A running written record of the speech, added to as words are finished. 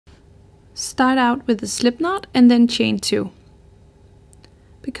Start out with a slip knot and then chain 2.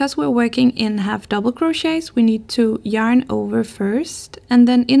 Because we're working in half double crochets, we need to yarn over first and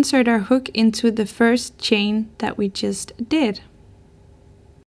then insert our hook into the first chain that we just did.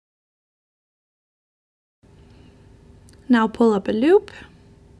 Now pull up a loop,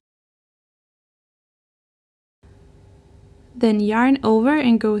 then yarn over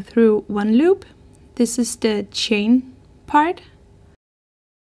and go through one loop. This is the chain part.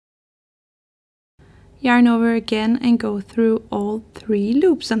 Yarn over again and go through all 3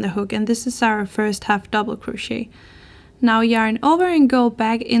 loops on the hook, and this is our first half double crochet. Now yarn over and go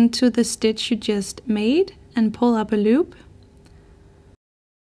back into the stitch you just made and pull up a loop.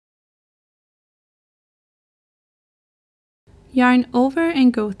 Yarn over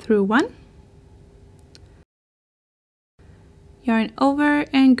and go through one. Yarn over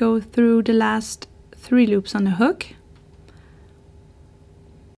and go through the last 3 loops on the hook.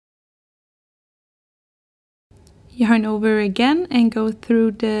 Yarn over again and go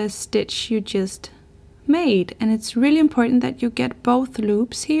through the stitch you just made, and it's really important that you get both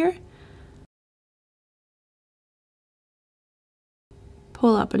loops here.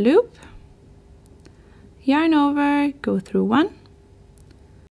 Pull up a loop, yarn over, go through one,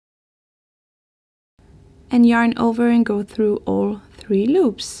 and yarn over and go through all 3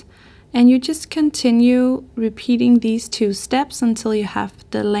 loops. And you just continue repeating these 2 steps until you have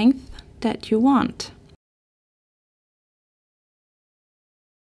the length that you want.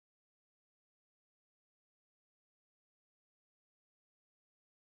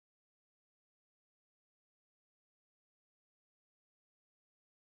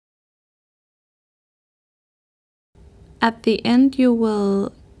 At the end you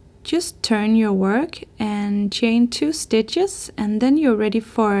will just turn your work and chain 2 stitches, and then you're ready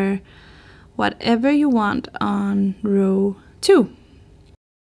for whatever you want on row 2.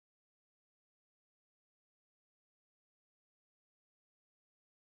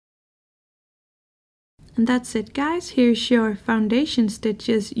 And that's it, guys. Here's your foundation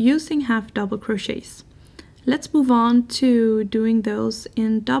stitches using half double crochets. Let's move on to doing those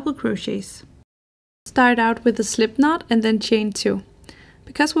in double crochets. Start out with a slip knot and then chain 2.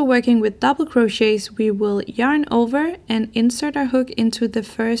 Because we're working with double crochets, we will yarn over and insert our hook into the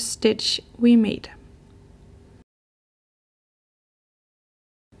first stitch we made.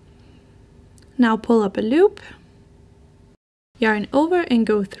 Now pull up a loop, yarn over and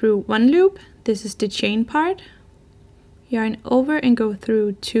go through one loop. This is the chain part. Yarn over and go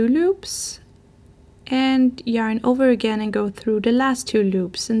through 2 loops, and yarn over again and go through the last 2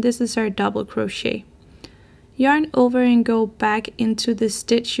 loops, and this is our double crochet. Yarn over and go back into the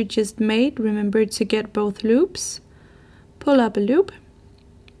stitch you just made. Remember to get both loops. Pull up a loop,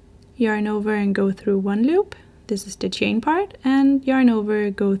 yarn over and go through one loop. This is the chain part, and yarn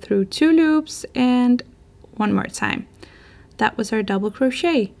over, go through 2 loops, and one more time. That was our double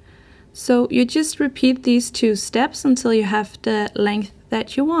crochet. So you just repeat these 2 steps until you have the length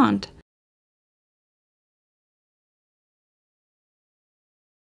that you want.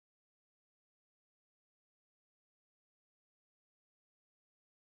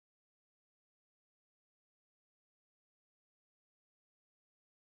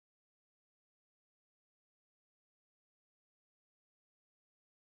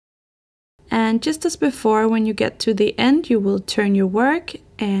 And just as before, when you get to the end, you will turn your work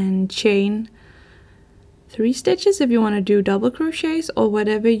and chain 3 stitches if you want to do double crochets or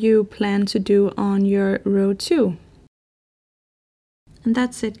whatever you plan to do on your row 2. And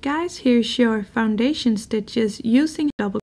that's it, guys. Here's your foundation stitches using double